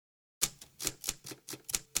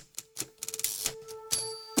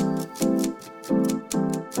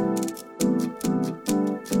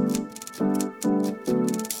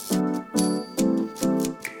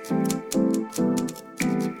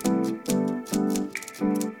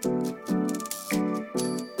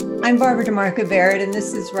I'm Barbara DeMarco Barrett, and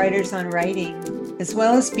this is Writers on Writing. As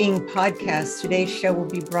well as being podcast, today's show will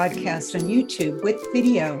be broadcast on YouTube with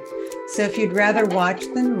video. So if you'd rather watch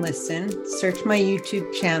than listen, search my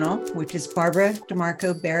YouTube channel, which is Barbara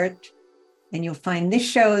DeMarco Barrett, and you'll find this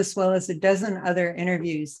show as well as a dozen other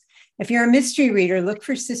interviews. If you're a mystery reader, look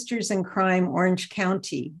for Sisters in Crime Orange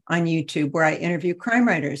County on YouTube, where I interview crime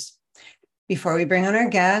writers. Before we bring on our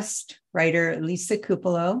guest, writer Lisa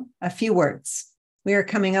Cupolo, a few words. We are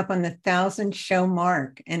coming up on the 1,000 show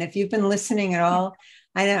mark. And if you've been listening at all,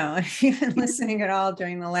 I know, if you've been listening at all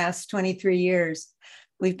during the last 23 years,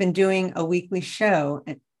 we've been doing a weekly show.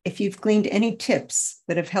 And if you've gleaned any tips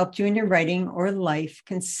that have helped you in your writing or life,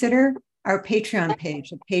 consider our Patreon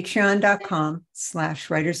page at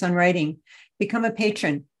patreon.com/writersonwriting. Become a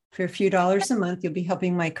patron. For a few dollars a month, you'll be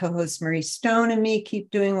helping my co-host Marie Stone and me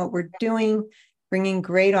keep doing what we're doing, bringing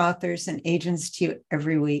great authors and agents to you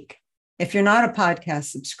every week. If you're not a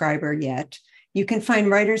podcast subscriber yet, you can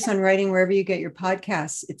find Writers on Writing wherever you get your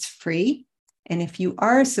podcasts. It's free. And if you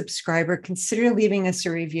are a subscriber, consider leaving us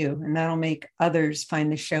a review, and that'll make others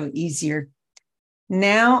find the show easier.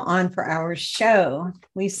 Now on for our show.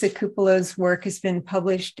 Lisa Cupolo's work has been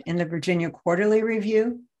published in the Virginia Quarterly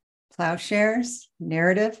Review, Plowshares,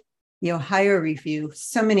 Narrative, the Ohio Review,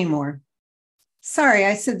 so many more. Sorry,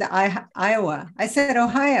 I said Iowa. I said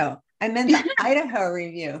Ohio. I meant the Idaho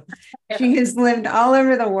Review. She has lived all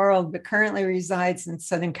over the world, but currently resides in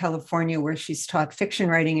Southern California, where she's taught fiction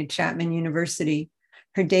writing at Chapman University.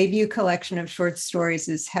 Her debut collection of short stories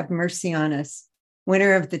is Have Mercy on Us,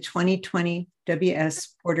 winner of the 2020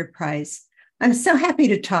 W.S. Porter Prize. I'm so happy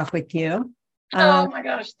to talk with you. Oh my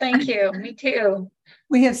gosh, thank you. Me too.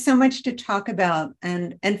 We have so much to talk about.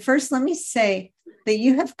 And first, let me say that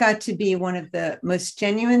you have got to be one of the most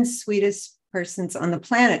genuine, sweetest persons on the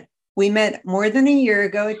planet. We met more than a year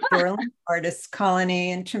ago at Dorland Artists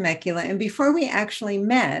Colony in Temecula. And before we actually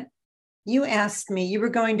met, you asked me, you were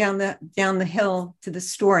going down the hill to the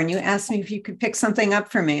store, and you asked me if you could pick something up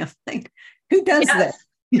for me. I'm like, who does Yes.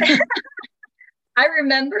 that? I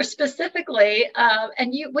remember specifically,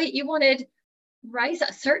 and you wanted rice,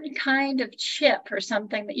 a certain kind of chip or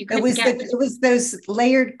something that you could get. It was those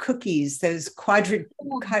layered cookies, those quadrini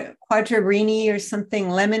or something,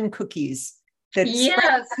 lemon cookies. That Yes.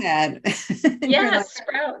 Sprouts had. Yes, like,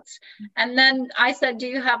 Sprouts. And then I said, do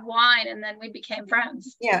you have wine? And then we became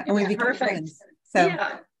friends. Yeah, and we became perfect. friends. So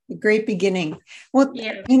yeah. A great beginning. Well,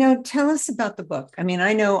 Yeah. Tell us about the book. I mean,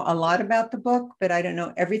 I know a lot about the book, but I don't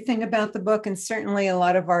know everything about the book. And certainly a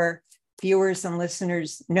lot of our viewers and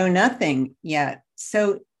listeners know nothing yet.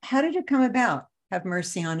 So how did it come about? Have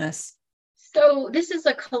Mercy on Us. So this is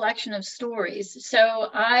a collection of stories. So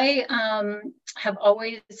I have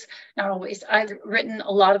I've written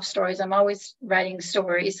a lot of stories. I'm always writing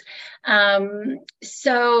stories.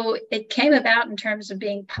 So it came about in terms of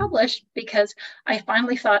being published because I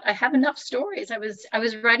finally thought I have enough stories. I was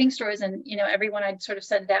writing stories, and everyone I'd sort of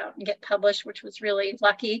send it out and get published, which was really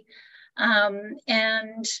lucky. I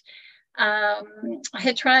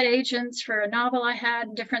had tried agents for a novel I had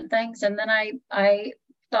and different things. And then I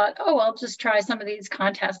thought, I'll just try some of these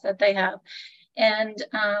contests that they have. And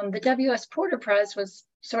the W.S. Porter Prize was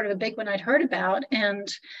sort of a big one I'd heard about. And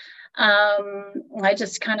I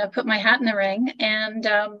just kind of put my hat in the ring and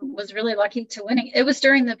was really lucky to winning. It was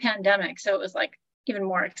during the pandemic, so it was like even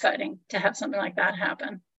more exciting to have something like that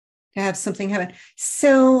happen. To have something happen.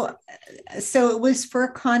 So it was for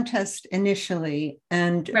a contest initially.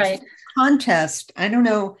 And right. Contest, I don't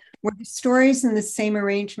know, were the stories in the same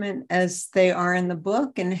arrangement as they are in the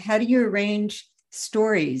book? And how do you arrange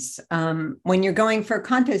stories? When you're going for a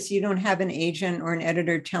contest, you don't have an agent or an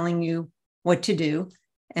editor telling you what to do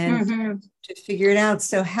and to figure it out.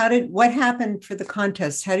 So what happened for the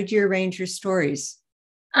contest? How did you arrange your stories?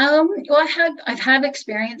 Well, I've had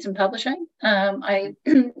experience in publishing. I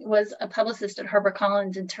was a publicist at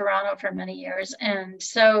HarperCollins in Toronto for many years. And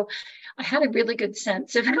so I had a really good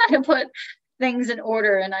sense of how to put things in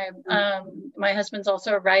order. And my husband's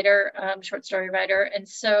also a writer, short story writer. And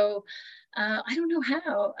so I don't know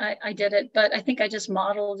how I did it, but I think I just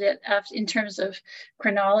modeled it in terms of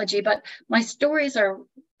chronology. But my stories are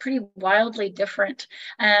pretty wildly different.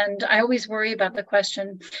 And I always worry about the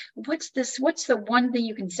question, what's the one thing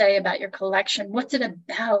you can say about your collection? What's it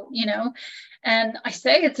about, And I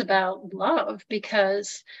say it's about love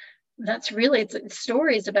because that's really, it's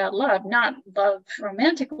stories about love, not love,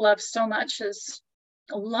 romantic love so much as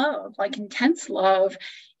love, like intense love.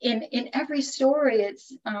 In every story,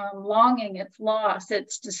 it's longing, it's loss,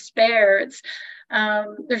 it's despair, it's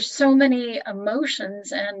there's so many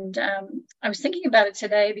emotions. And I was thinking about it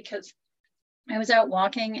today because I was out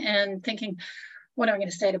walking and thinking, what am I going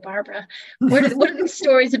to say to Barbara? What are these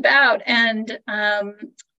stories about? And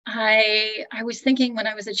I was thinking when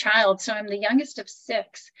I was a child, so I'm the youngest of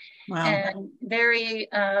 6. Wow. And very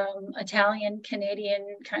Italian,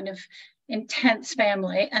 Canadian kind of intense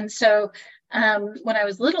family. And so when I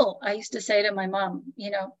was little, I used to say to my mom,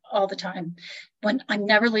 all the time, when I'm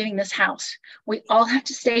never leaving this house, we all have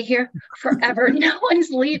to stay here forever. No one's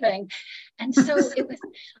leaving. And so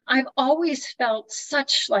I've always felt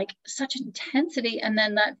such intensity, and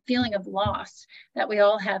then that feeling of loss that we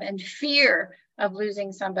all have, and fear of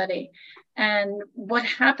losing somebody. And what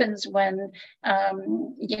happens when,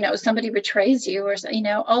 somebody betrays you, or,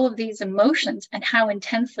 all of these emotions, and how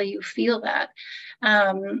intensely you feel that.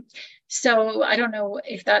 So I don't know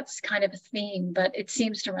if that's kind of a theme, but it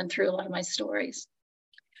seems to run through a lot of my stories.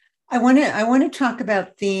 I want to talk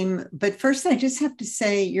about theme, but first I just have to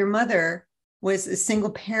say your mother was a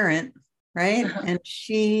single parent, right? Uh-huh. And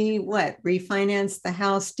she refinanced the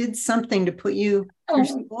house, did something to put you through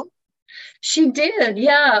school? She did.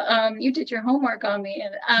 Yeah. You did your homework on me.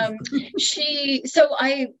 And I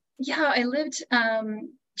lived,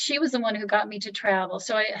 she was the one who got me to travel.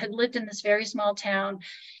 So I had lived in this very small town.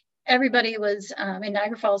 Everybody was in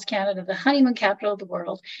Niagara Falls, Canada, the honeymoon capital of the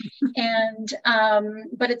world. And,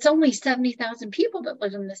 but it's only 70,000 people that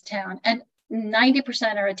live in this town, and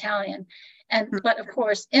 90% are Italian. But of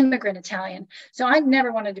course, immigrant Italian. So I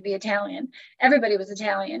never wanted to be Italian. Everybody was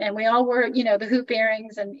Italian, and we all wore, the hoop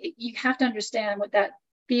earrings, and you have to understand what that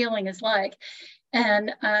feeling is like.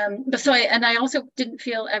 And I also didn't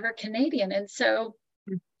feel ever Canadian. And so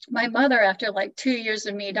my mother, after like 2 years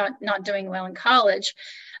of me not doing well in college,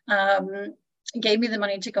 gave me the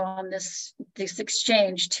money to go on this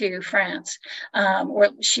exchange to France, where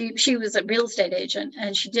she was a real estate agent,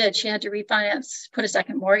 and she had to refinance, put a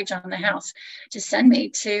second mortgage on the house to send me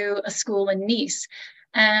to a school in Nice.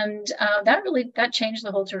 And that changed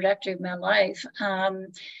the whole trajectory of my life.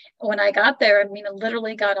 When I got there, I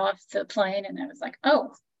literally got off the plane and I was like,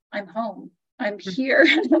 oh, I'm home. I'm here.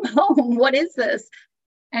 I'm home. What is this?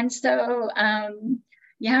 And so,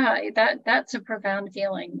 that's a profound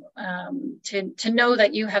feeling, to know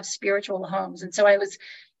that you have spiritual homes. And so I was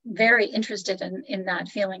very interested in that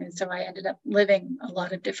feeling. And so I ended up living a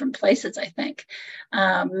lot of different places, I think.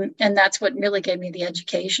 And that's what really gave me the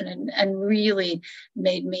education and really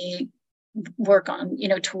made me work on,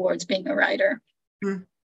 towards being a writer.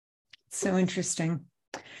 So interesting.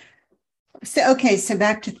 So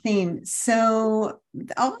back to theme. So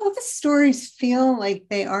all of the stories feel like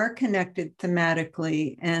they are connected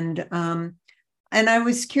thematically. And I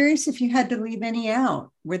was curious if you had to leave any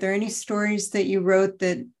out. Were there any stories that you wrote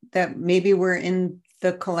that maybe were in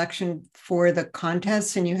the collection for the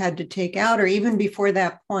contest and you had to take out, or even before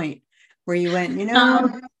that point where you went,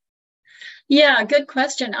 Yeah, good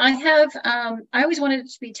question. I always wanted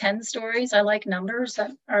it to be 10 stories. I like numbers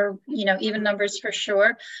that are, even numbers for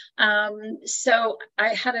sure. So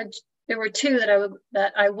there were 2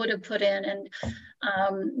 that I would have put in, and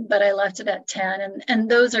but I left it at 10, and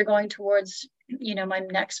those are going towards, my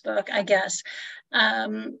next book, I guess.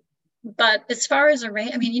 But as far as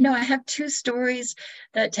I have 2 stories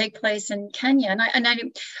that take place in Kenya, and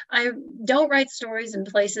I don't write stories in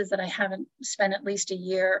places that I haven't spent at least a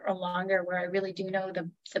year or longer, where I really do know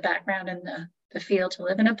the background and the feel to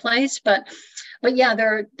live in a place. But yeah,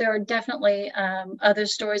 there are definitely other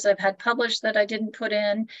stories I've had published that I didn't put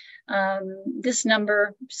in. This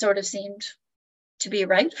number sort of seemed to be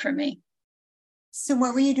right for me. So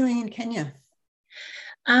what were you doing in Kenya?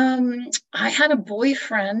 I had a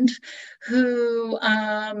boyfriend who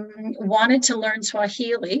wanted to learn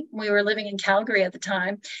Swahili. We were living in Calgary at the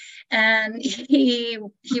time, and he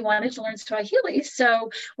wanted to learn Swahili.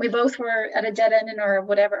 So we both were at a dead end in our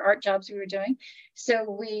whatever art jobs we were doing. So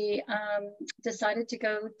we decided to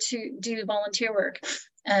go to do volunteer work,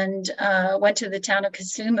 and went to the town of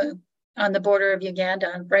Kisumu on the border of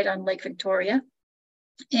Uganda, right on Lake Victoria.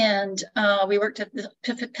 And we worked at the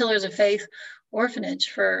Pillars of Faith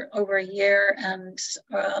orphanage for over a year and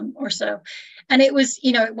or so. And it was,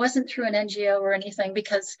 it wasn't through an NGO or anything,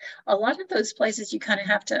 because a lot of those places you kind of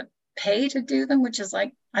have to pay to do them, which is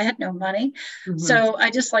like, I had no money. Mm-hmm. So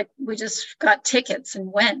we just got tickets and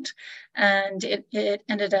went, and it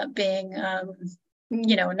ended up being,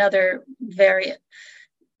 another very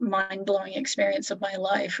mind-blowing experience of my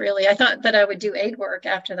life, really. I thought that I would do aid work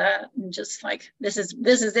after that, and just like, this is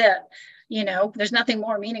it. There's nothing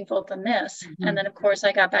more meaningful than this. Mm-hmm. And then, of course,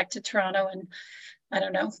 I got back to Toronto, and I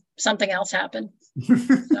don't know, something else happened.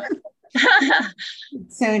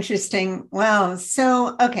 So interesting. Wow.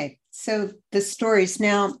 So, okay. So the stories.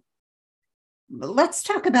 Now, let's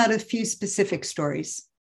talk about a few specific stories.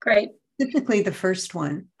 Great. specifically the first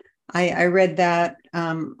one. I read that.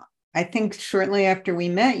 I think shortly after we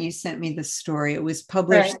met, you sent me the story. It was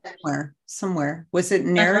published somewhere. Was it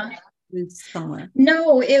narrative? Somewhere.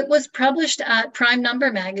 No, it was published at Prime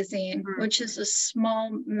Number magazine, which is a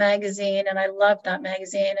small magazine, and I love that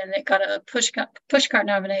magazine. And it got a pushcart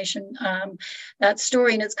nomination. That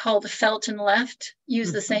story, and it's called "Felt and Left."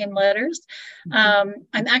 Use the same letters. I'm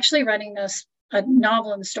actually writing a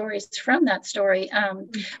novel and stories from that story.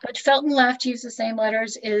 But "Felt and Left," use the same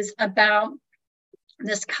letters, is about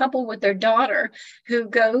this couple with their daughter who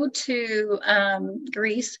go to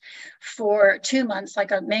Greece for 2 months, like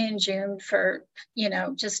a May and June, for,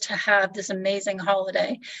 just to have this amazing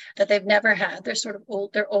holiday that they've never had. They're sort of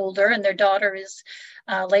old, they're older, and their daughter is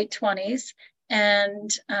late 20s. And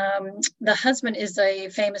the husband is a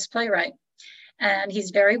famous playwright, and he's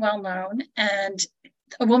very well known. And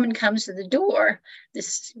a woman comes to the door,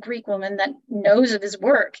 this Greek woman that knows of his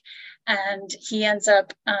work, and he ends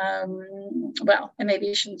up, and maybe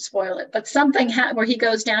you shouldn't spoil it, but something where he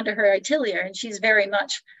goes down to her atelier, and she's very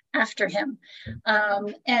much after him.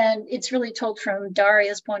 And it's really told from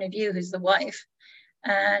Daria's point of view, who's the wife.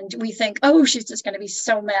 And we think, oh, she's just going to be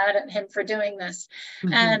so mad at him for doing this.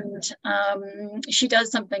 And she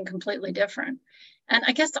does something completely different. And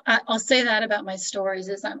I guess I'll say that about my stories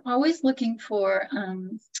is I'm always looking for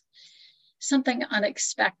something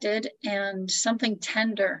unexpected and something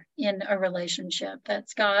tender in a relationship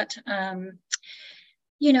that's got,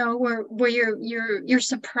 where you're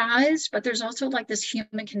surprised, but there's also like this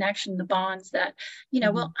human connection, the bonds that,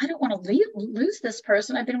 well, I don't want to lose this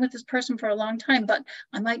person. I've been with this person for a long time, but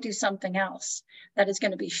I might do something else that is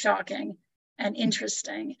going to be shocking and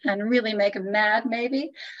interesting and really make them mad,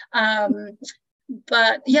 maybe.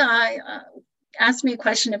 But yeah, ask me a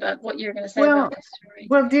question about what you're going to say about the story.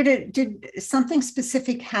 Well, did something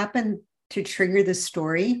specific happen to trigger the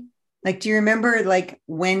story? Like, do you remember like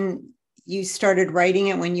when you started writing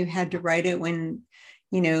it, when you had to write it, when,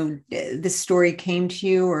 the story came to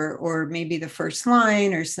you, or maybe the first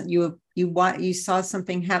line, or you saw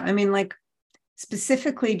something happen? I mean, like,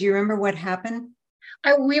 specifically, do you remember what happened?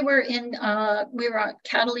 We were on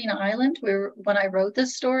Catalina Island when I wrote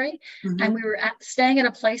this story, and we were staying at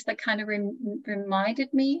a place that kind of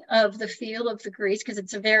reminded me of the feel of the Greece, because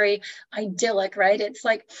it's a very idyllic, right? It's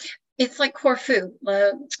like Corfu,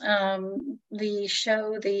 the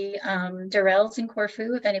show, the Durrells in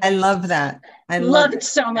Corfu. If anybody, I love that. I loved it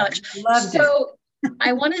so much. Loved it.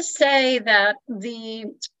 I want to say that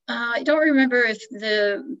I don't remember if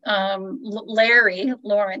the Larry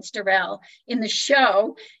Lawrence Durrell in the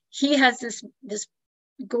show, he has this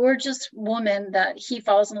gorgeous woman that he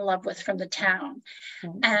falls in love with from the town,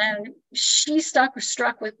 and she struck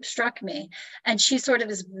me, and she sort of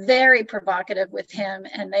is very provocative with him,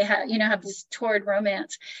 and they have this torrid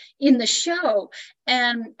romance in the show.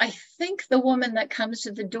 And I think the woman that comes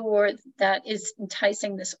to the door that is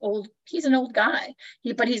enticing he's an old guy,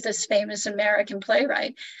 but he's this famous American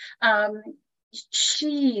playwright.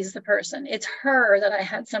 She's the person. It's her that I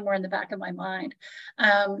had somewhere in the back of my mind.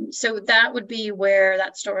 So that would be where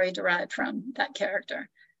that story derived from, that character.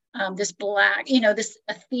 This black, this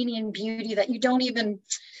Athenian beauty that you don't even,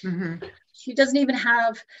 she doesn't even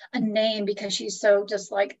have a name, because she's so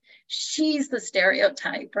just like, she's the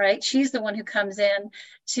stereotype, right? She's the one who comes in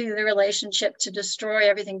to the relationship to destroy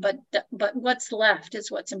everything, but what's left is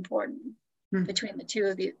what's important between the two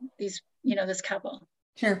of these, this couple.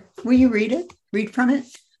 Sure. Will you read it? Read from it?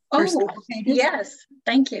 Oh, yes.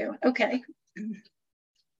 Thank you. Okay.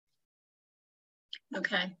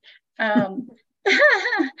 Okay.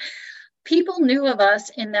 People knew of us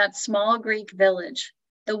in that small Greek village.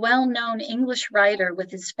 The well-known English writer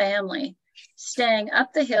with his family, staying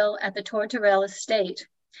up the hill at the Tortorella estate,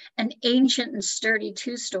 an ancient and sturdy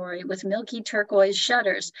two-story with milky turquoise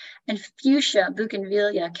shutters and fuchsia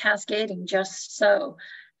bougainvillea cascading just so,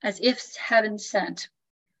 as if heaven sent.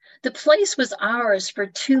 The place was ours for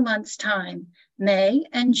 2 months' time, May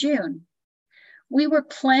and June. We were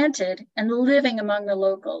planted and living among the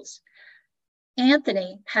locals.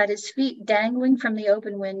 Anthony had his feet dangling from the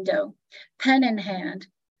open window, pen in hand.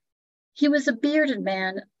 He was a bearded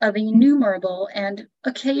man of innumerable and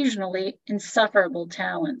occasionally insufferable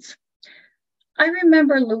talents. I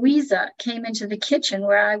remember Louisa came into the kitchen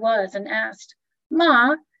where I was and asked,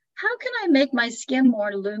 "Ma, how can I make my skin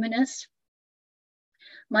more luminous?"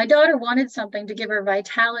 My daughter wanted something to give her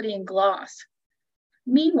vitality and gloss.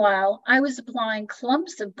 Meanwhile, I was applying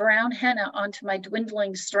clumps of brown henna onto my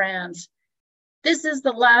dwindling strands. "This is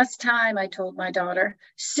the last time," I told my daughter.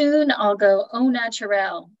 "Soon I'll go au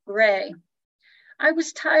naturel, gray." I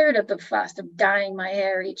was tired of the fuss of dyeing my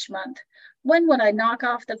hair each month. When would I knock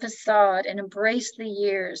off the facade and embrace the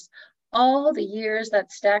years, all the years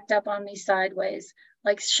that stacked up on me sideways,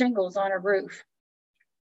 like shingles on a roof?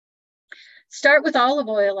 Start with olive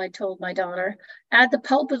oil, I told my daughter. Add the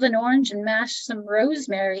pulp of an orange and mash some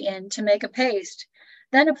rosemary in to make a paste.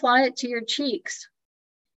 Then apply it to your cheeks.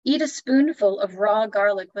 Eat a spoonful of raw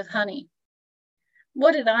garlic with honey.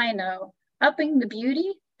 What did I know? Upping the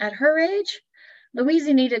beauty at her age? Louise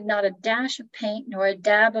needed not a dash of paint nor a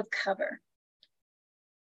dab of cover.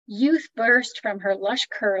 Youth burst from her lush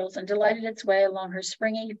curls and delighted its way along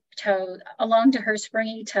to her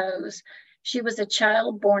springy toes. She was a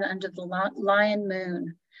child born under the lion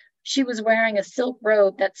moon. She was wearing a silk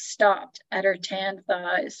robe that stopped at her tanned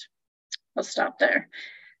thighs. I'll stop there.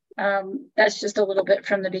 That's just a little bit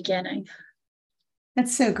from the beginning.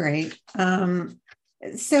 That's so great.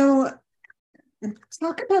 So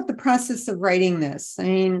talk about the process of writing this. I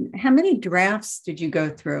mean, how many drafts did you go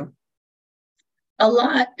through? A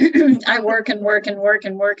lot. I work and work and work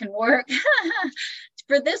and work and work.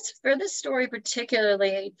 For this story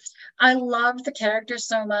particularly, I loved the character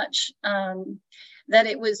so much that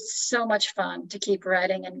it was so much fun to keep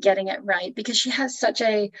writing and getting it right, because she has such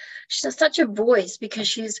a voice, because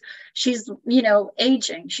she's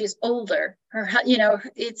aging, she's older.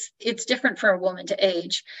 It's different for a woman to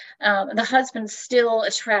age. The husband's still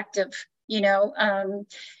attractive.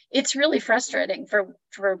 It's really frustrating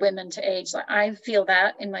for women to age. I feel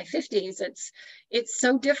that in my 50s, it's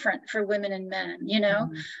so different for women and men,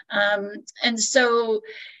 and so,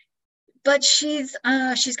 but she's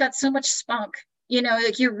got so much spunk,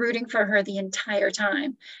 like you're rooting for her the entire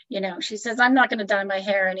time. She says, I'm not going to dye my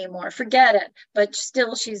hair anymore, forget it, but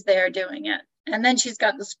still she's there doing it. And then she's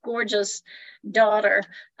got this gorgeous daughter,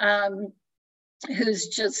 who's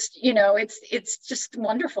just, it's just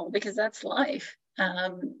wonderful, because that's life.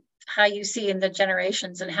 How you see in the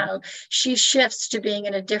generations and how she shifts to being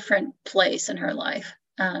in a different place in her life.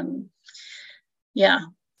 Yeah.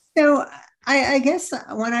 So I guess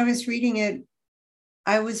when I was reading it,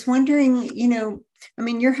 I was wondering, I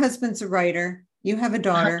mean, your husband's a writer, you have a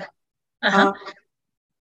daughter.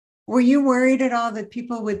 Were you worried at all that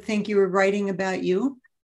people would think you were writing about you?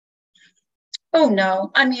 Oh,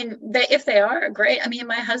 no. I mean, if they are, great. I mean,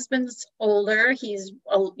 my husband's older. He's,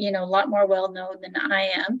 a lot more well-known than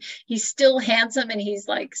I am. He's still handsome, and he's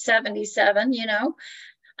like 77,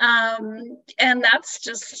 and that's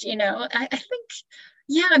just, I think,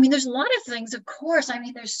 yeah, I mean, there's a lot of things, of course. I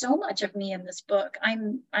mean, there's so much of me in this book.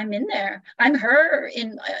 I'm in there. I'm her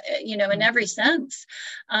in, in every sense.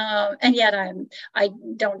 And yet I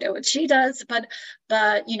don't do what she does, but,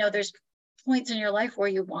 there's points in your life where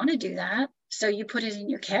you want to do that. So you put it in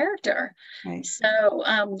your character. Right. So,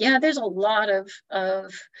 there's a lot of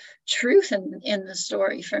truth in the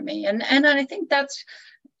story for me. And I think that's,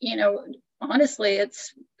 honestly,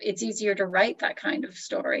 it's easier to write that kind of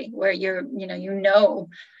story where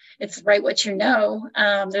it's write what you know.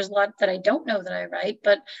 There's a lot that I don't know that I write,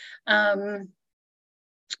 but I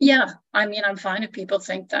mean, I'm fine if people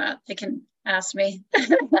think that. They can ask me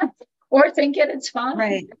or think it's fine.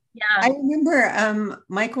 Right. Yeah. I remember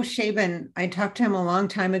Michael Chabon, I talked to him a long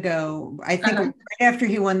time ago, I think right after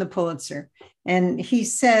he won the Pulitzer. And he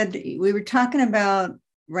said, we were talking about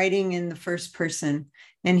writing in the first person.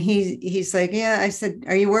 And he's like, yeah, I said,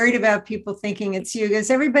 are you worried about people thinking it's you? Because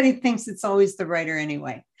everybody thinks it's always the writer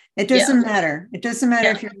anyway. It doesn't matter. It doesn't matter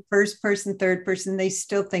if you're first person, third person, they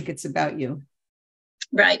still think it's about you.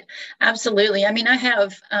 Right. Absolutely. I mean, I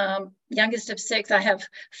have youngest of 6. I have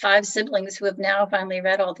 5 siblings who have now finally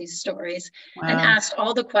read all these stories and asked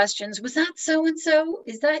all the questions. Was that so-and-so?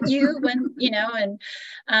 Is that you? When,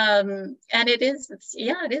 and it is,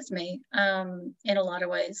 it is me in a lot of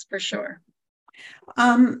ways, for sure.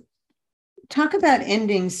 Talk about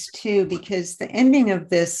endings too, because the ending of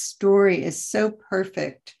this story is so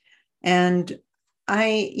perfect. And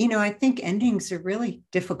I think endings are really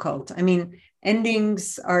difficult. I mean,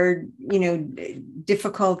 endings are,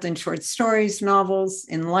 difficult in short stories, novels,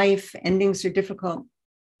 in life. Endings are difficult.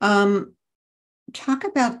 Talk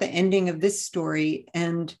about the ending of this story,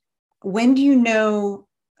 and when do you know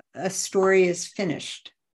a story is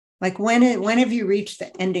finished? Like when have you reached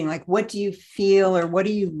the ending? Like, what do you feel, or what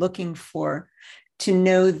are you looking for to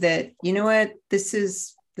know that, you know what, this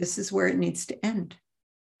is where it needs to end?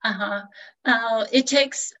 It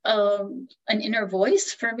takes an inner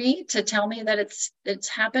voice for me to tell me that it's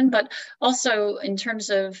happened, but also in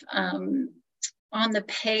terms of on the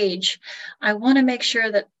page, I want to make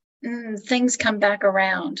sure that things come back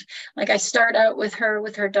around. Like I start out with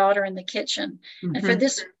her daughter in the kitchen. Mm-hmm. And for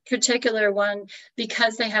this particular one,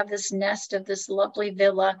 because they have this nest of this lovely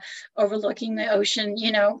villa overlooking the ocean,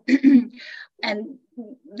 you know, and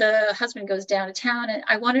the husband goes down to town, and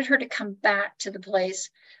I wanted her to come back to the place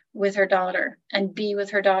with her daughter and be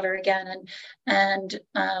with her daughter again. And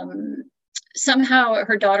somehow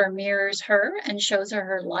her daughter mirrors her and shows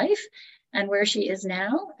her life and where she is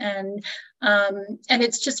now. And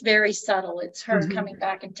it's just very subtle. It's her coming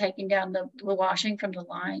back and taking down the washing from the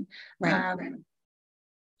line. Right.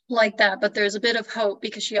 Like that. But there's a bit of hope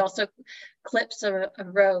because she also clips a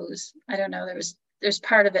rose. I don't know, there's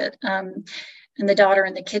part of it. And the daughter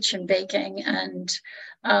in the kitchen baking. And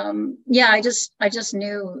I just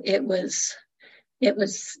knew it was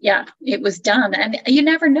done. And you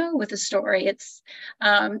never know with a story. It's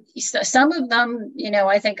some of them, you know,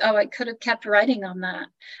 I think, oh, I could have kept writing on that.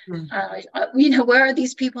 You know, where are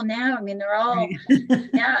these people now? I mean, they're all,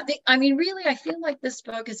 really, I feel like this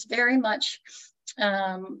book is very much,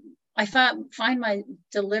 I find my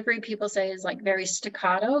delivery, people say, is like very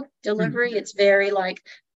staccato delivery. It's very like,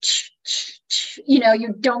 you know,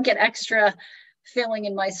 you don't get extra filling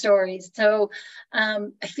in my stories. So I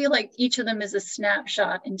feel like each of them is a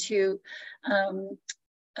snapshot into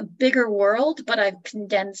a bigger world, but I've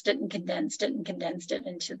condensed it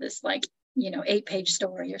into this, like, you know, 8-page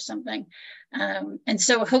story or something. And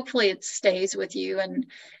so hopefully it stays with you and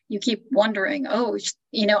you keep wondering, oh,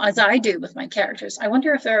 you know, as I do with my characters, I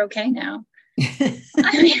wonder if they're okay now.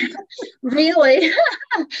 I mean, really,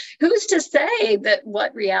 who's to say that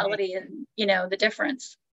what reality and, you know, the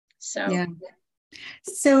difference. So yeah.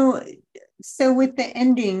 So with the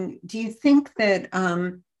ending, do you think that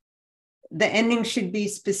the ending should be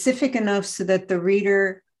specific enough so that the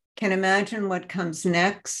reader can imagine what comes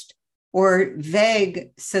next, or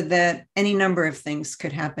vague so that any number of things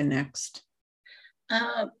could happen next?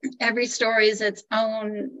 Every story is its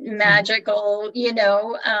own magical, you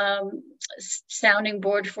know, sounding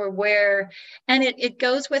board for where, and it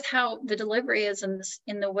goes with how the delivery is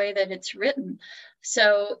in the way that it's written.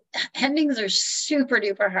 So endings are super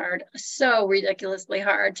duper hard, so ridiculously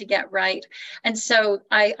hard to get right. And so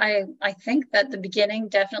I think that the beginning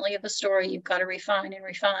definitely of a story, you've got to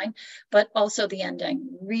refine, but also the ending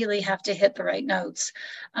really have to hit the right notes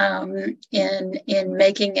in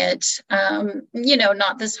making it, you know,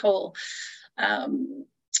 not this whole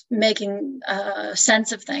making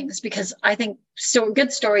sense of things, because I think so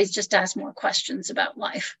good stories just ask more questions about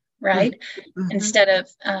life. Right. Instead of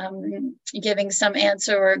giving some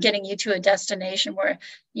answer or getting you to a destination where,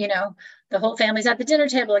 you know, the whole family's at the dinner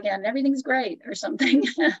table again, and everything's great or something.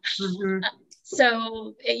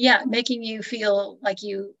 So, yeah, making you feel like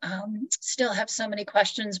you still have so many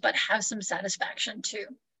questions, but have some satisfaction too.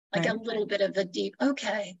 Like a little bit of a deep,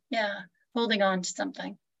 okay, yeah, holding on to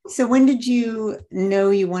something. So when did you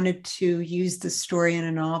know you wanted to use the story in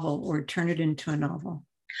a novel or turn it into a novel?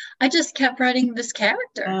 I just kept writing this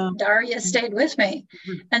character. Daria stayed with me.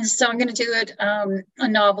 And so I'm going to do it a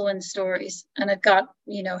novel in stories. And I've got,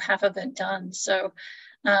 you know, half of it done. So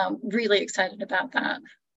really excited about that.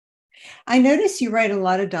 I notice you write a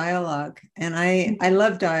lot of dialogue, and I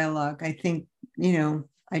love dialogue. I think, you know,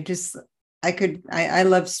 I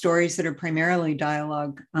love stories that are primarily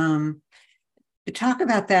dialogue. Talk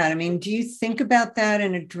about that. I mean, do you think about that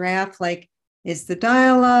in a draft? Like, is the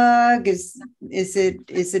dialogue, is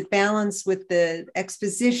it balanced with the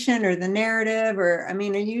exposition or the narrative? Or, I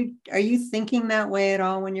mean, are you thinking that way at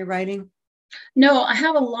all when you're writing? No, I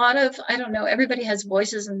have a lot of, I don't know, everybody has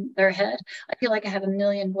voices in their head. I feel like I have a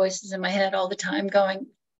million voices in my head all the time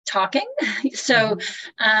talking. So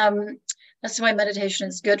that's why meditation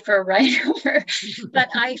is good for a writer. But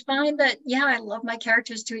I find that, yeah, I love my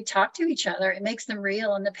characters to talk to each other. It makes them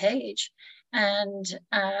real on the page. And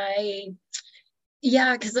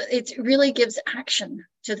because it really gives action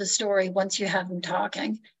to the story once you have them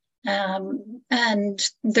talking. And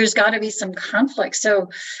there's got to be some conflict. So,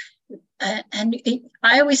 I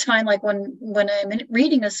always find, like, when I'm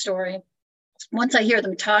reading a story, once I hear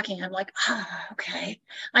them talking, I'm like, okay,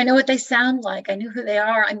 I know what they sound like. I knew who they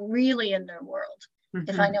are. I'm really in their world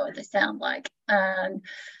if I know what they sound like. And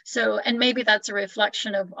maybe that's a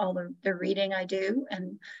reflection of all the reading I do,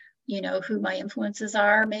 and, you know, who my influences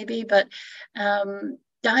are, maybe. But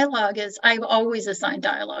dialogue is, I've always assigned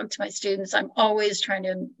dialogue to my students. I'm always trying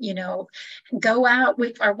to, you know, go out.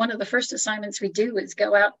 One of the first assignments we do is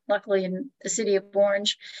go out, luckily in the city of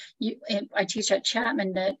Orange. I teach at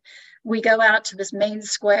Chapman, that we go out to this main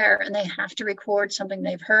square and they have to record something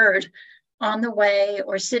they've heard on the way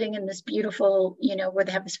or sitting in this beautiful, where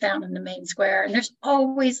they have this fountain in the main square. And there's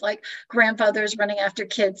always like grandfathers running after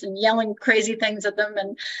kids and yelling crazy things at them.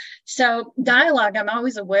 And so dialogue, I'm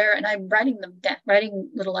always aware, and I'm writing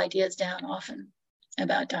little ideas down often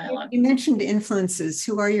about dialogue. You mentioned influences.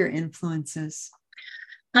 Who are your influences?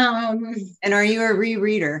 And are you a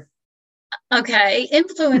rereader? Okay,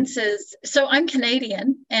 influences. So I'm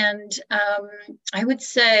Canadian, and I would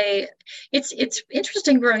say it's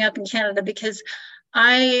interesting growing up in Canada because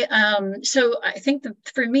I think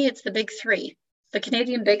for me it's the big three, the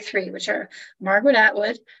Canadian big three, which are Margaret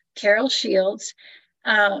Atwood, Carol Shields,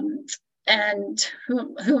 and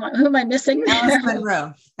who am I missing? Alice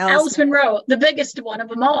Munro. Alice Munro, the biggest one of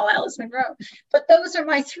them all, Alice Munro. But those are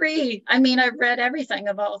my three. I mean, I've read everything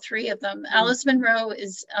of all three of them. Alice Munro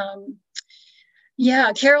is,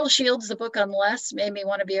 Carol Shields, the book Unless, made me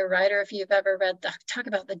want to be a writer. If you've ever read talk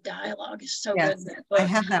about the dialogue, is so good. I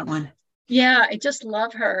have that one. Yeah, I just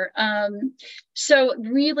love her. So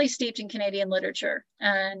really steeped in Canadian literature.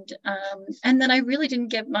 And then I really didn't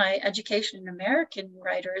get my education in American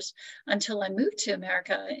writers until I moved to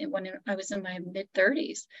America when I was in my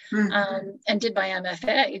mid-30s, and did my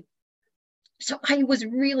MFA. So I was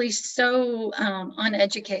really so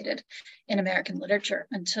uneducated in American literature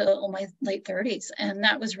until my late 30s. And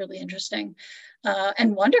that was really interesting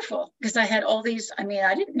and wonderful because I had all these,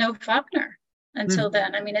 I didn't know Faulkner until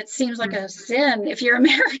then. It seems like a sin if you're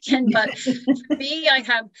American, but for me, I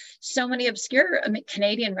have so many obscure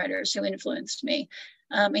Canadian writers who influenced me.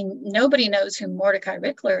 Nobody knows who Mordecai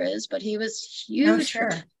Rickler is, but he was huge. Oh,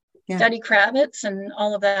 sure. Betty Kravitz and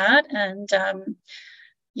all of that. And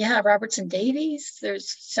Robertson Davies.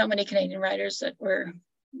 There's so many Canadian writers that were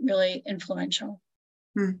really influential.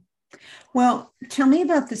 Well, tell me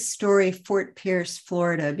about the story Fort Pierce,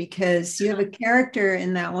 Florida, because you have a character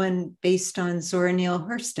in that one based on Zora Neale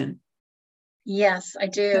Hurston. Yes, I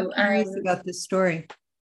do. I'm curious about this story.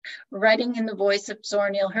 Writing in the voice of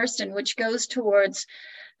Zora Neale Hurston, which goes towards,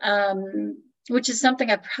 which is something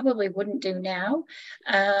I probably wouldn't do now.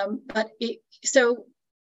 So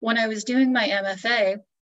when I was doing my MFA,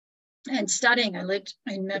 and studying, I lived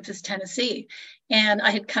in Memphis, Tennessee, and I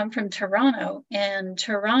had come from Toronto, and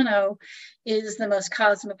Toronto is the most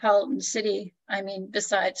cosmopolitan city.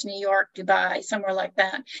 Besides New York, Dubai, somewhere like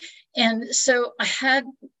that. And so I had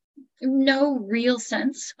no real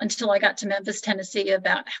sense until I got to Memphis, Tennessee,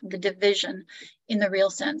 about the division in the real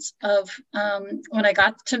sense of when I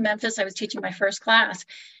got to Memphis, I was teaching my first class,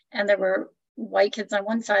 and there were white kids on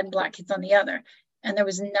one side and black kids on the other. And there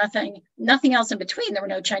was nothing else in between. There were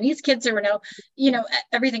no Chinese kids. There were no,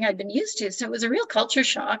 everything I'd been used to. So it was a real culture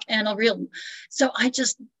shock and so I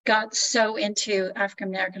just got so into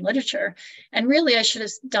African-American literature. And really I should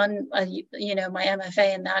have done, my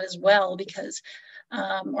MFA in that as well, because,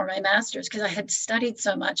 or my master's, because I had studied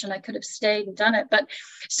so much and I could have stayed and done it. But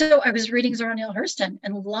so I was reading Zora Neale Hurston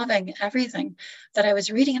and loving everything that I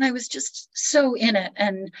was reading. And I was just so in it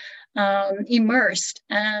and immersed.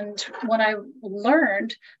 And when I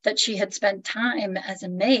learned that she had spent time as a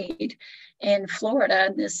maid in Florida,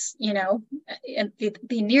 and this,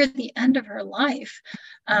 be near the end of her life,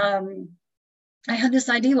 I had this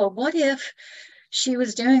idea, well, what if she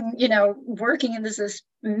was doing, working in this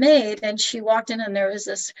maid, and she walked in and there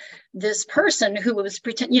was this person who was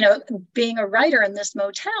being a writer in this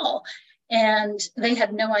motel, and they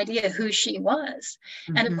had no idea who she was.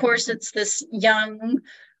 And of course, it's this young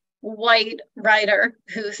white writer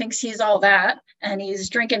who thinks he's all that, and he's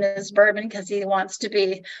drinking his bourbon because he wants to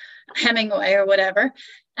be Hemingway or whatever.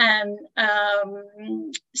 And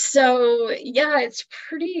it's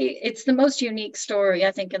the most unique story,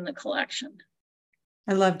 I think, in the collection.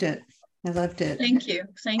 I loved it. Thank you.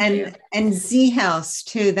 And Z House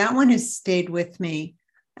too. That one has stayed with me,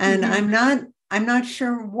 and I'm not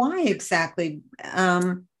sure why exactly.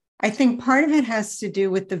 I think part of it has to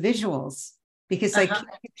do with the visuals, because I keep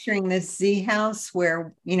picturing this Z House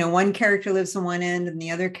where, one character lives on one end and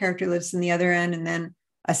the other character lives in the other end, and then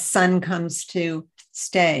a son comes to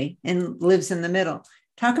stay and lives in the middle.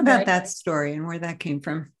 Talk about that story and where that came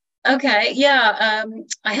from. Okay. Yeah.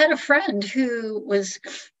 I had a friend who was,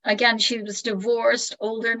 she was divorced,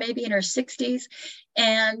 older, maybe in her 60s.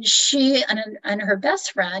 And she and her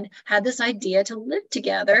best friend had this idea to live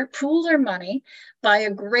together, pool their money, buy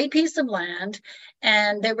a great piece of land.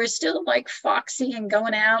 And they were still like foxy and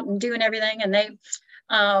going out and doing everything. And they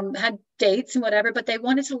had dates and whatever, but they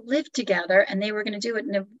wanted to live together, and they were going to do it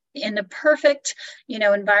in the perfect,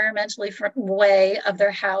 environmentally way of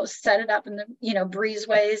their house, set it up in the,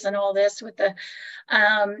 breezeways and all this with the,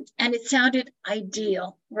 and it sounded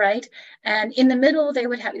ideal. right? And in the middle, they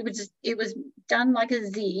would have, it was done like a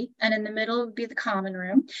Z, and in the middle would be the common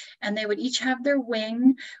room. And they would each have their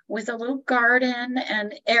wing with a little garden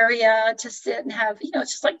and area to sit and have,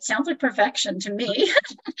 it's just like, sounds like perfection to me.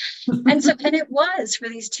 And it was for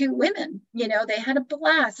these two women, they had a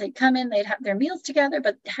blast. They'd come in, they'd have their meals together,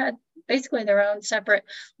 but had basically their own separate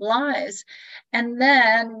lives. And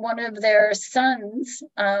then one of their sons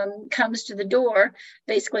comes to the door,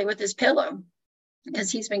 basically with his pillow,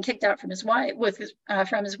 because he's been kicked out from his wife,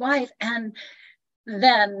 and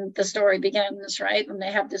then the story begins, right? And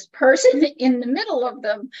they have this person in the middle of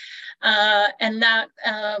them, and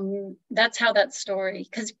that's how that story.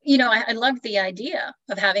 Because I love the idea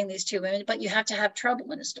of having these two women, but you have to have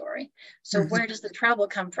trouble in a story. So where does the trouble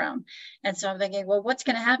come from? And so I'm thinking, well, what's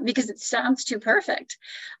going to happen? Because it sounds too perfect,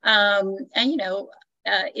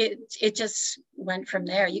 it just went from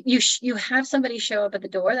there. You have somebody show up at the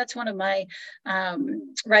door. That's one of my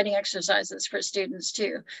writing exercises for students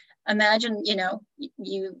too. Imagine,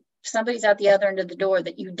 somebody's at the other end of the door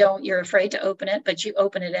that you're afraid to open it, but you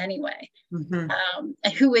open it anyway.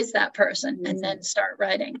 And who is that person? And then start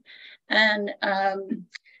writing. And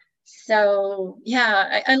so,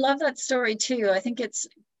 yeah, I love that story too. I think it's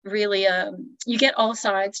really, you get all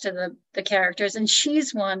sides to the characters. And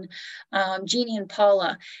she's one, Jeannie and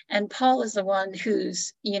Paula. And Paul is the one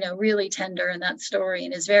who's, really tender in that story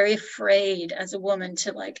and is very afraid as a woman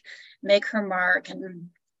to like make her mark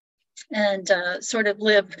and sort of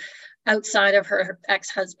live outside of her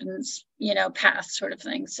ex-husband's, past sort of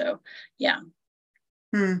thing. So, yeah.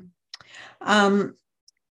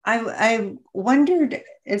 I wondered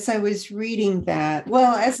as I was reading that,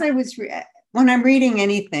 well, when I'm reading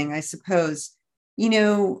anything, I suppose,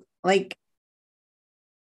 like,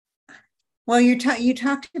 well, you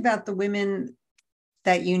talked about the women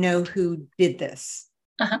that who did this.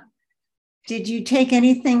 Did you take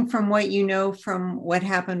anything from what from what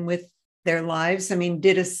happened with their lives? I mean,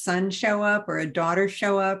 did a son show up or a daughter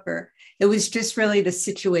show up, or it was just really the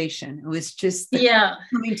situation? It was just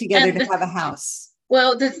coming together to have a house.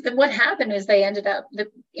 Well, what happened is they ended up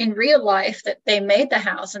in real life that they made the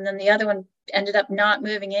house, and then the other one ended up not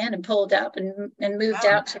moving in and pulled up and moved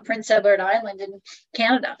out to Prince Edward Island in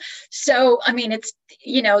Canada. So, I mean, it's,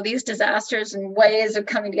 these disasters and ways of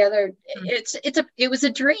coming together, it was a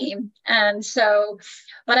dream. And so,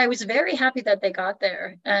 but I was very happy that they got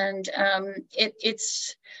there. And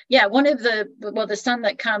it's one of the son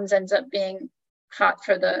that comes ends up being hot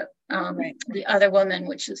for the other woman,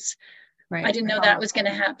 which is, right. I didn't know that was going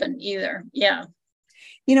to happen either. Yeah.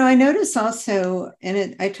 I notice also,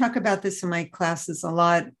 and I talk about this in my classes a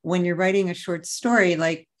lot, when you're writing a short story,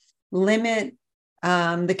 like limit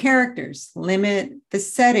the characters, limit the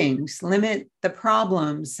settings, limit the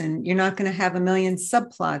problems, and you're not going to have a million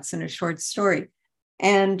subplots in a short story.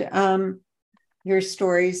 And your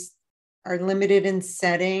stories are limited in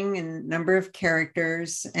setting and number of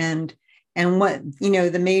characters and what,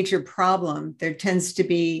 the major problem. There tends to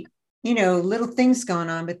be, little things going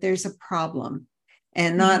on, but there's a problem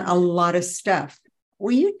and not a lot of stuff.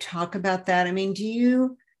 Will you talk about that? I mean,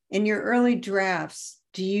 in your early drafts,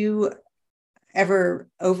 do you ever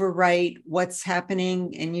overwrite what's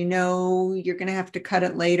happening and you're going to have to cut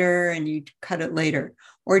it later and you cut it later?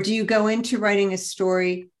 Or do you go into writing a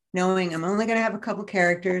story knowing I'm only going to have a couple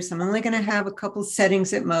characters, I'm only going to have a couple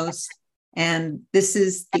settings at most, and this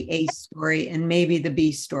is the A story and maybe the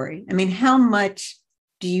B story? I mean, how much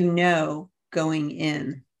do you know going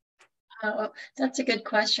in? Oh, that's a good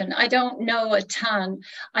question. I don't know a ton.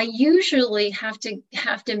 I usually have to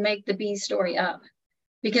make the B story up,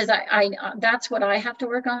 because I that's what I have to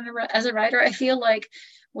work on as a writer. I feel like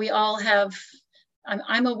we all have.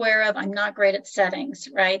 I'm aware of. I'm not great at settings,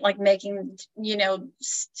 right? Like making,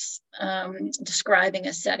 describing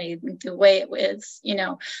a setting the way it is,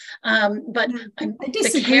 But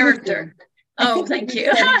the character. Oh, thank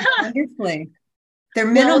you. Wonderfully. They're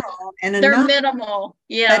minimal they're minimal.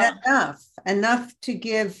 Yeah. But enough to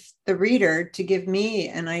give the reader, to give me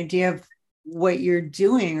an idea of what you're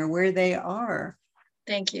doing or where they are.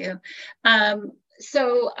 Thank you.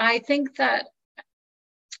 So I think that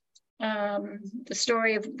the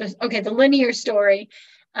story of the linear story,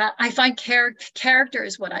 I find character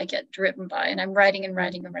is what I get driven by, and I'm writing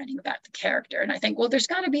about the character. And I think, well, there's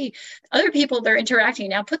got to be other people that are interacting.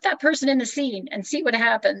 Now put that person in the scene and see what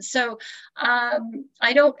happens. So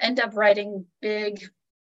I don't end up writing big,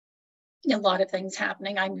 a lot of things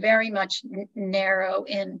happening. I'm very much narrow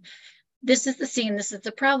in, this is the scene, this is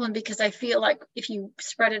the problem, because I feel like if you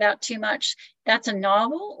spread it out too much, that's a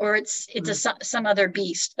novel, or it's some other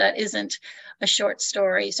beast that isn't a short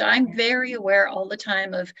story. So I'm very aware all the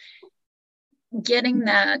time of getting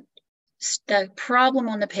the problem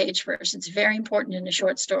on the page first. It's very important in a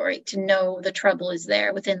short story to know the trouble is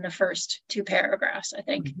there within the first 2 paragraphs. I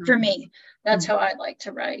think for me, that's how I like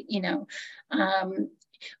to write.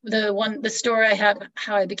 The story I have,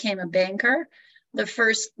 How I Became a Banker, the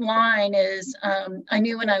first line is, I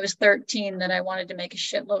knew when I was 13 that I wanted to make a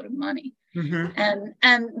shitload of money. And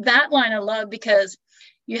that line I love, because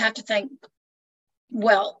you have to think,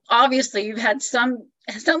 well, obviously you've had something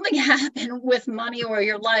happen with money or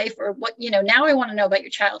your life or what, now I want to know about your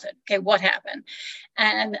childhood. Okay, what happened?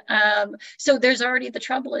 And so there's already the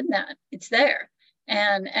trouble in that. It's there.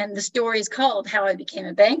 And the story is called How I Became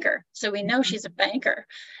a Banker. So we know she's a banker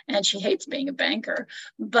and she hates being a banker,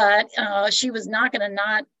 but she was not going to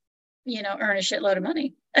not, earn a shitload of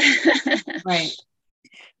money. Right.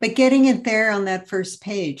 But getting it there on that first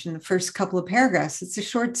page in the first couple of paragraphs, it's a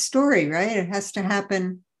short story, right? It has to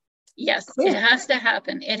happen. Yes, it has to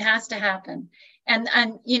happen. It has to happen. And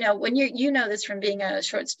when you know this from being a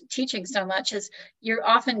short teaching so much, is you're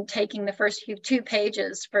often taking the first 2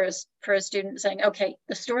 pages for a student saying, okay,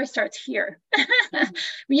 the story starts here.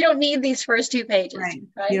 You don't need these first 2 pages, right?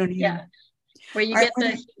 You don't need them. Where you get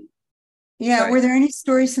the. Sorry. Were there any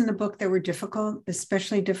stories in the book that were difficult,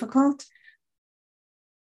 especially difficult?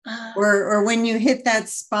 Or when you hit that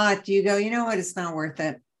spot, do you go, you know what, it's not worth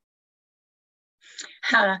it?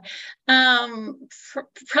 Probably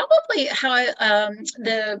how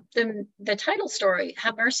the title story,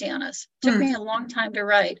 Have Mercy on Us, took me a long time to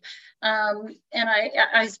write. And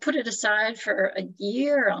I put it aside for a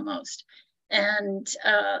year almost. And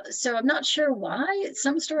so I'm not sure why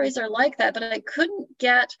some stories are like that, but I couldn't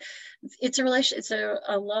get, it's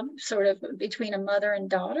a love sort of between a mother and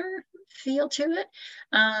daughter feel to it,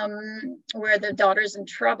 where the daughter's in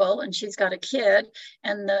trouble and she's got a kid,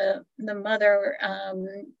 and the mother,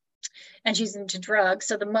 and she's into drugs.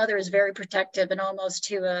 So the mother is very protective and almost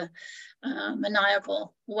to a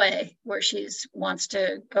maniacal way, where wants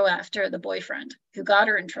to go after the boyfriend who got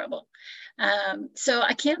her in trouble. So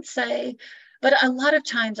I can't say, but a lot of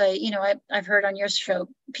times I've heard on your show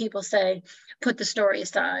people say, put the story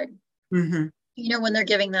aside, when they're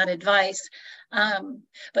giving that advice.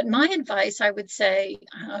 But my advice, I would say,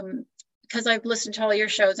 because I've listened to all your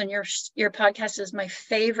shows, and your podcast is my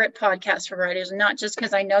favorite podcast for writers, not just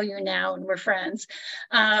because I know you now and we're friends,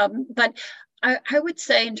 but I would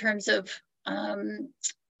say in terms of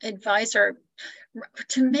advice, or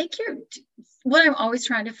to make what I'm always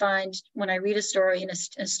trying to find when I read a story, in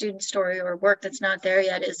a student story or work that's not there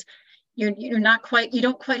yet, is you don't quite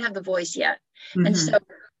have the voice yet. And so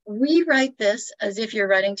rewrite this as if you're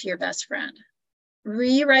writing to your best friend.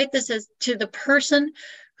 Rewrite this as to the person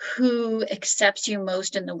who accepts you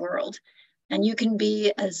most in the world. And you can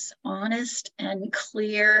be as honest and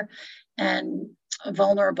clear and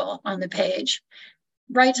vulnerable on the page.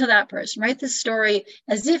 Write to that person. Write this story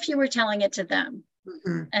as if you were telling it to them.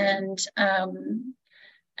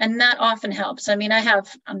 And that often helps. I mean, I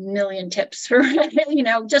have a million tips for,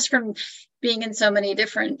 just from being in so many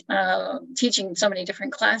different, teaching so many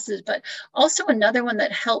different classes, but also another one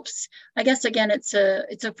that helps, I guess, again, it's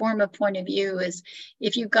a form of point of view, is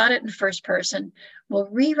if you got it in first person, well,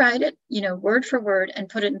 rewrite it, word for word, and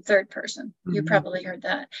put it in third person. You probably heard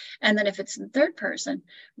that. And then if it's in third person,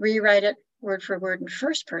 rewrite it word for word in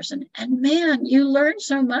first person. And man, you learn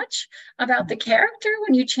so much about the character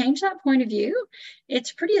when you change that point of view.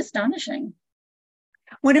 It's pretty astonishing.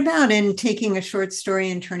 What about in taking a short story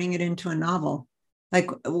and turning it into a novel? Like,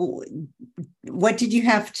 what did you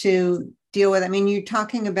have to deal with? I mean, you're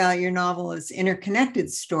talking about your novel as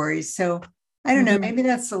interconnected stories. So I don't know, maybe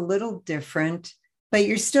that's a little different, but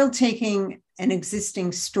you're still taking an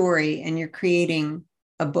existing story and you're creating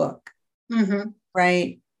a book,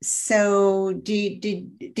 right? So did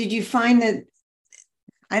you find that,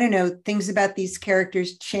 I don't know, things about these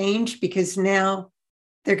characters change because now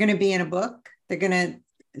they're going to be in a book? They're going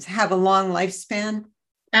to have a long lifespan?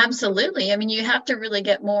 Absolutely. I mean, you have to really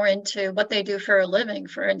get more into what they do for a living,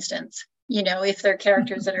 for instance, if they're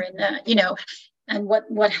characters that are in that, and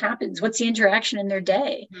what happens, what's the interaction in their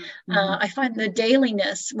day. I find the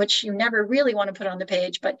dailiness, which you never really want to put on the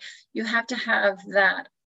page, but you have to have that,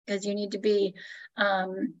 because you need to be,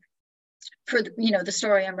 for the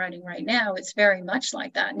story I'm writing right now, it's very much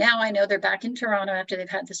like that. Now I know they're back in Toronto after they've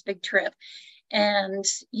had this big trip, and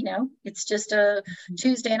it's just a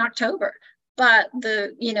Tuesday in October, but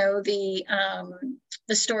the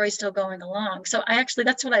story's still going along. So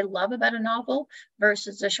that's what I love about a novel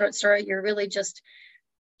versus a short story. You're really just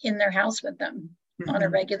in their house with them on a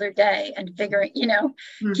regular day and figuring,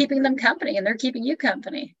 keeping them company, and they're keeping you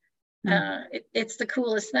company. It's the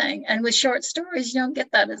coolest thing. And with short stories, you don't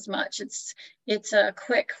get that as much. It's a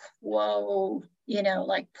quick whoa,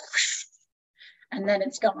 like, and then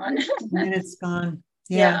it's gone. And then it's gone.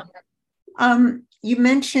 Yeah. You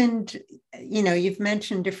mentioned, you've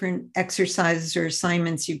mentioned different exercises or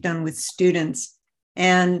assignments you've done with students.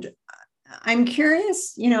 And I'm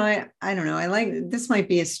curious, I don't know, this might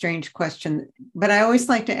be a strange question, but I always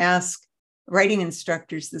like to ask writing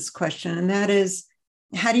instructors this question, and that is,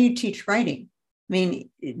 how do you teach writing? I mean,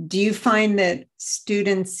 do you find that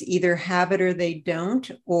students either have it or they don't,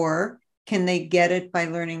 or can they get it by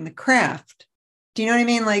learning the craft? Do you know what I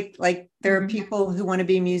mean? Like there are people who want to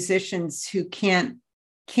be musicians who can't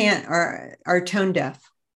are tone deaf.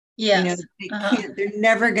 Yes. They can't, they're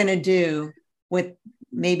never going to do what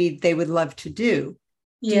maybe they would love to do.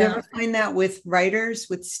 Do you ever find that with writers,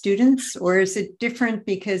 with students, or is it different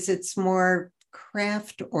because it's more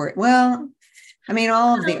craft or, well, I mean,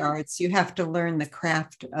 all of the arts, you have to learn the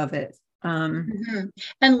craft of it. And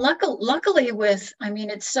luckily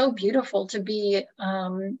it's so beautiful to be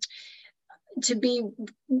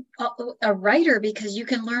a writer, because you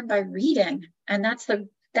can learn by reading, and that's the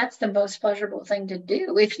most pleasurable thing to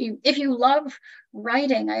do. If you love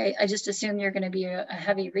writing, I just assume you're going to be a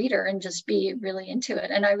heavy reader and just be really into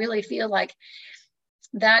it. And I really feel like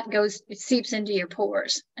that it seeps into your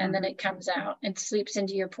pores, and then it comes out and sleeps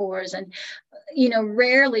into your pores. And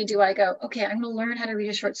rarely do I go, okay, I'm going to learn how to read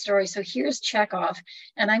a short story, so here's Chekhov,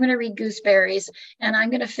 and I'm going to read Gooseberries, and I'm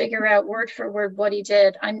going to figure out word for word what he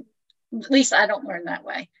did. At least I don't learn that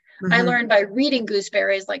way. I learn by reading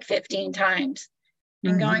Gooseberries like 15 times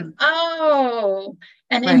and going, oh,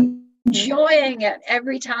 and enjoying it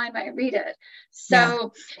every time I read it.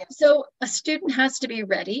 So a student has to be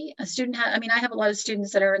ready. I have a lot of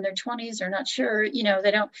students that are in their 20s, they're not sure,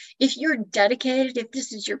 they don't, if you're dedicated, if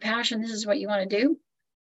this is your passion, this is what you want to do,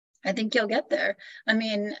 I think you'll get there. I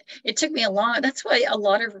mean, it took me that's why a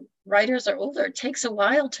lot of writers are older. It takes a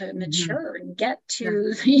while to mature and get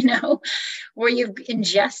to, where you've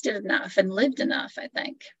ingested enough and lived enough, I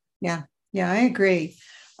think. Yeah, I agree.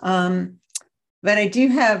 But I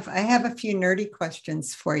have a few nerdy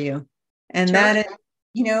questions for you. And that is,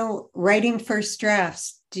 writing first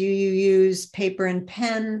drafts. Do you use paper and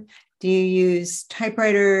pen? Do you use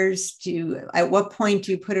typewriters? At what point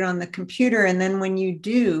do you put it on the computer? And then when you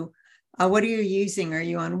do, what are you using? Are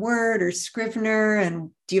you on Word or Scrivener? And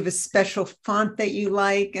do you have a special font that you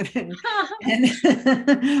like? And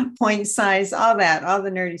point size, all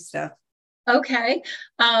the nerdy stuff. Okay.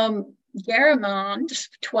 Garamond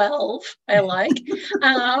 12, I like.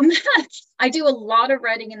 I do a lot of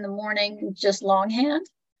writing in the morning, just longhand.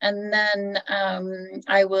 And then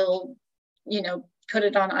I will, put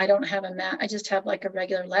it on. I don't have a Mac. I just have like a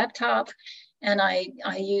regular laptop, and I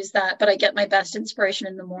use that. But I get my best inspiration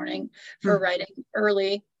in the morning for writing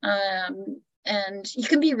early. And you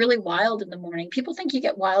can be really wild in the morning. People think you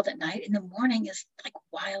get wild at night. In the morning is like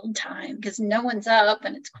wild time because no one's up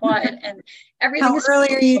and it's quiet and everything. How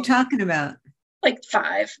early are you talking about? Like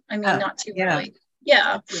 5. I mean, not too early.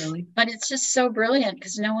 Yeah. But it's just so brilliant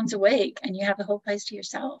because no one's awake and you have the whole place to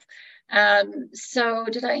yourself. So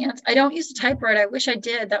did I answer? I don't use a typewriter. I wish I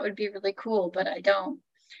did. That would be really cool, but I don't.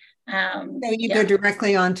 So you go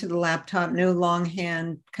directly onto the laptop, no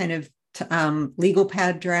longhand kind of legal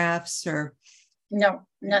pad drafts or? No,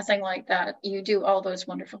 nothing like that. You do all those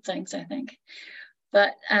wonderful things, I think.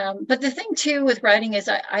 But the thing too with writing is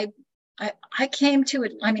I came to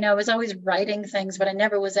it. I mean, I was always writing things, but I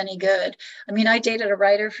never was any good. I mean, I dated a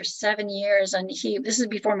writer for 7 years, and this is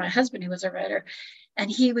before my husband, who was a writer,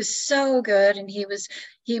 and he was so good, and he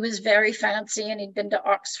was very fancy, and he'd been to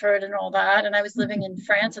Oxford and all that, and I was living in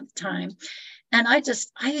France at the time. And I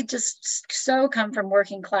had just so come from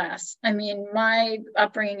working class. I mean, my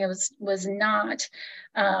upbringing was not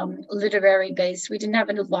literary based. We didn't have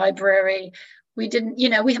a library. We didn't,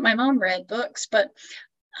 my mom read books, but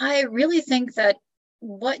I really think that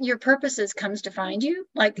what your purpose is comes to find you.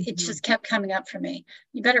 Like it just kept coming up for me.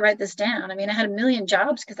 You better write this down. I mean, I had a million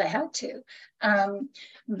jobs because I had to.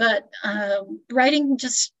 But writing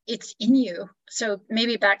it's in you. So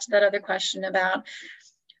maybe back to that other question about,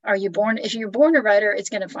 if you're born a writer, it's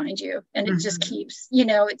going to find you. And it just keeps,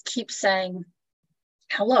 it keeps saying,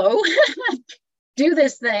 hello, do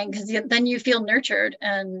this thing, because then you feel nurtured,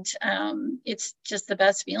 and it's just the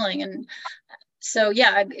best feeling. And so,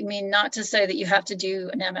 yeah, I mean, not to say that you have to do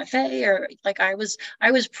an MFA, or like I was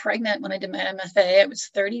pregnant when I did my MFA. I was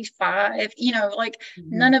 35,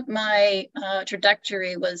 none of my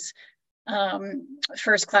trajectory was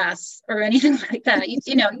first class or anything like that. You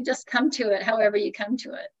just come to it however you come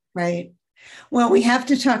to it. Right. Well, we have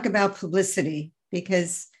to talk about publicity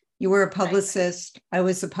because You were a publicist. I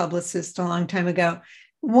was a publicist a long time ago.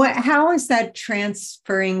 How is that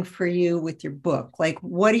transferring for you with your book? Like,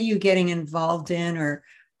 what are you getting involved in, or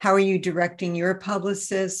how are you directing your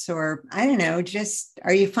publicists? Or I don't know, just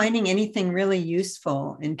are you finding anything really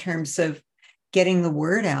useful in terms of getting the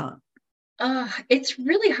word out? It's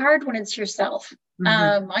really hard when it's yourself.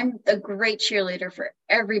 Mm-hmm. I'm a great cheerleader for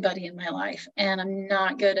everybody in my life, and I'm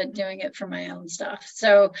not good at doing it for my own stuff.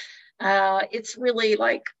 So it's really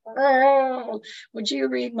like, oh, would you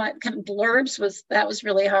read my kind of blurbs? That was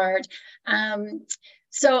really hard.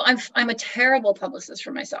 So I'm a terrible publicist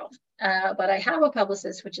for myself, but I have a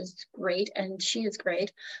publicist, which is great, and she is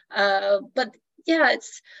great. But yeah,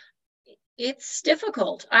 it's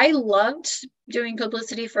difficult. I loved doing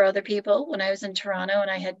publicity for other people when I was in Toronto, and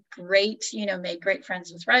I had made great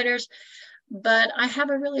friends with writers. But I have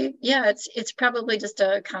it's probably just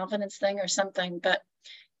a confidence thing or something, but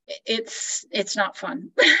it's not fun.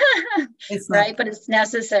 It's not. Right? But it's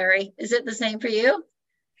necessary. Is it the same for you?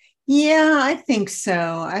 Yeah, I think so.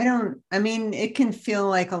 I mean, it can feel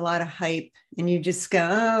like a lot of hype, and you just go,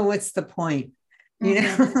 oh, what's the point?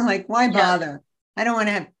 Mm-hmm. Like, why Yeah. bother? I don't want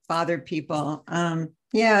to have bother people.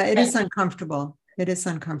 Yeah, it is Right. uncomfortable. It is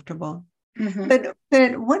uncomfortable. Mm-hmm.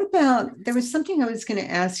 But what about, there was something I was going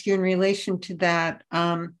to ask you in relation to that.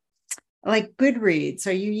 Like Goodreads.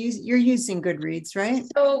 You're using Goodreads, right?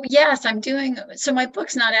 So yes, so my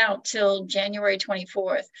book's not out till January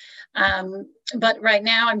 24th. But right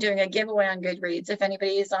now I'm doing a giveaway on Goodreads. If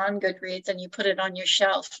anybody is on Goodreads and you put it on your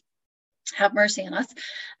shelf, have mercy on us.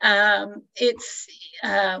 It's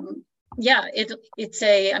yeah,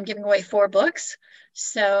 I'm giving away 4 books.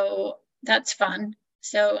 So that's fun.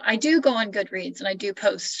 So I do go on Goodreads and I do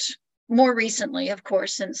post more recently, of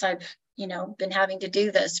course, since I've been having to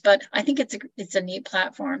do this, but I think it's a neat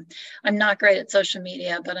platform. I'm not great at social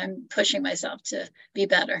media, but I'm pushing myself to be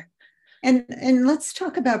better. And let's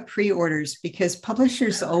talk about pre-orders, because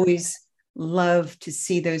publishers always love to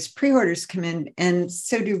see those pre-orders come in, and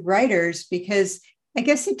so do writers, because I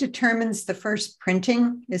guess it determines the first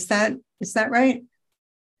printing. Is that right?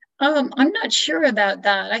 I'm not sure about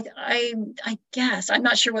that. I guess I'm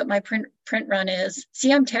not sure what my print run is.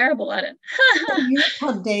 See, I'm terrible at it. Your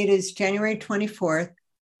pub date is January 24th,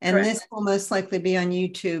 and Correct. this will most likely be on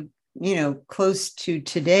YouTube, close to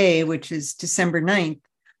today, which is December 9th.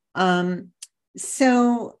 Um,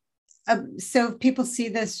 so, so if people see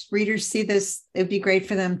this, readers see this, it'd be great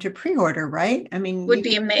for them to pre-order, right? I mean, Would you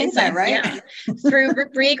be can say that, amazing. right? Yeah. Through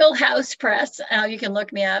Regal House Press. You can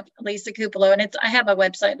look me up, Lisa Cupolo. And I have a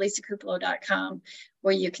website, lisacupolo.com,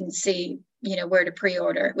 where you can see, where to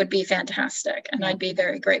pre-order. It would be fantastic. And Yeah. I'd be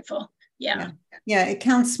very grateful. Yeah. Yeah. Yeah. It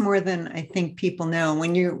counts more than I think people know.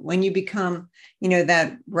 When you become,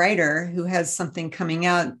 that writer who has something coming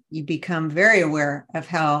out, you become very aware of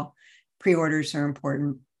how pre-orders are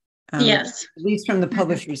important. Yes. At least from the Mm-hmm.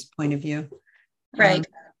 publisher's point of view. Right.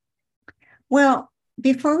 Well,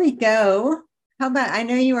 before we go, how about, I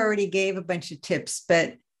know you already gave a bunch of tips,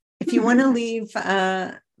 but if you want to leave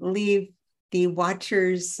the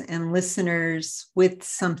watchers and listeners with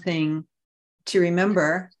something to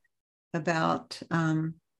remember about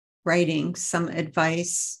writing, some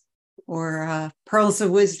advice or pearls of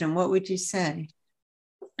wisdom, what would you say?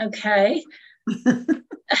 Okay.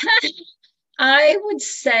 I would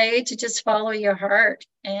say to just follow your heart,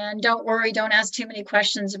 and don't worry, don't ask too many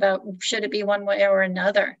questions about should it be one way or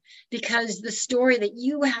another, because the story that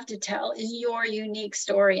you have to tell is your unique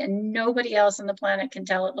story, and nobody else on the planet can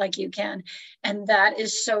tell it like you can. And that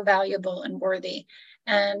is so valuable and worthy.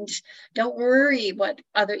 And don't worry what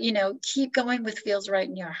keep going with feels right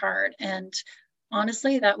in your heart. And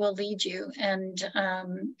honestly, that will lead you, and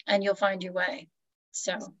you'll find your way.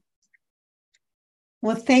 So.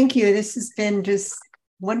 Well, thank you. This has been just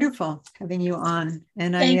wonderful having you on.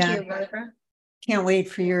 And Thank you, Barbara. Can't wait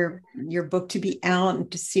for your book to be out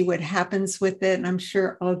and to see what happens with it. And I'm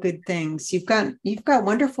sure all good things. You've got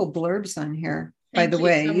wonderful blurbs on here, by the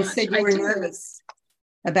way. So you said you were nervous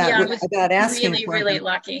about asking really, for really them.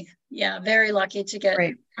 lucky. Yeah, very lucky to get,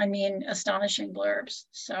 Great. Astonishing blurbs.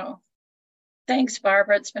 So thanks,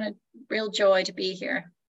 Barbara. It's been a real joy to be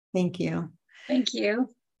here. Thank you. Thank you.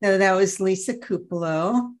 So that was Lisa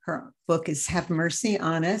Cupolo. Her book is Have Mercy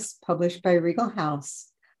on Us, published by Regal House.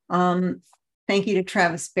 Thank you to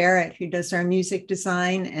Travis Barrett, who does our music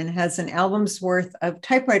design and has an album's worth of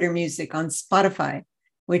typewriter music on Spotify,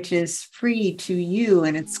 which is free to you,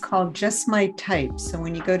 and it's called Just My Type. So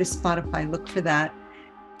when you go to Spotify, look for that.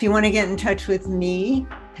 If you want to get in touch with me,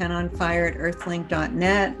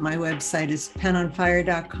 penonfire@earthlink.net. My website is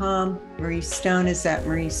penonfire.com. Marie Stone is at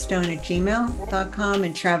mariestone@gmail.com.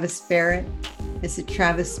 And Travis Barrett is at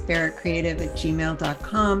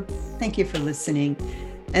travisbarrettcreative@gmail.com. Thank you for listening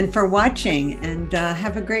and for watching, and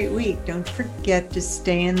have a great week. Don't forget to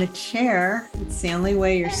stay in the chair. It's the only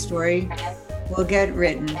way your story will get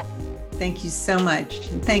written. Thank you so much.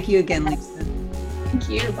 And thank you again, Lisa. Thank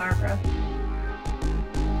you, Barbara.